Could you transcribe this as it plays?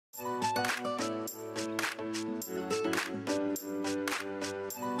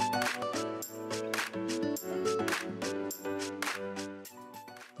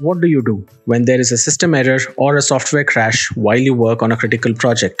What do you do when there is a system error or a software crash while you work on a critical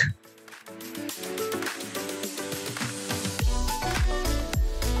project?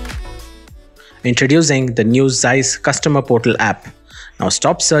 Introducing the new Zeiss Customer Portal app. Now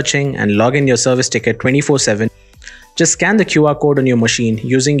stop searching and log in your service ticket 24/7. Just scan the QR code on your machine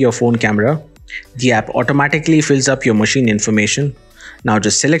using your phone camera. The app automatically fills up your machine information. Now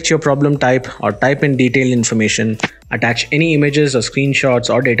just select your problem type or type in detailed information, attach any images or screenshots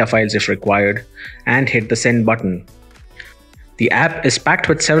or data files if required, and hit the send button. The app is packed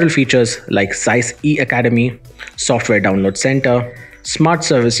with several features like Zeiss e-Academy, Software Download Center, Smart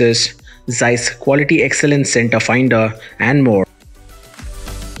Services, Zeiss Quality Excellence Center Finder, and more.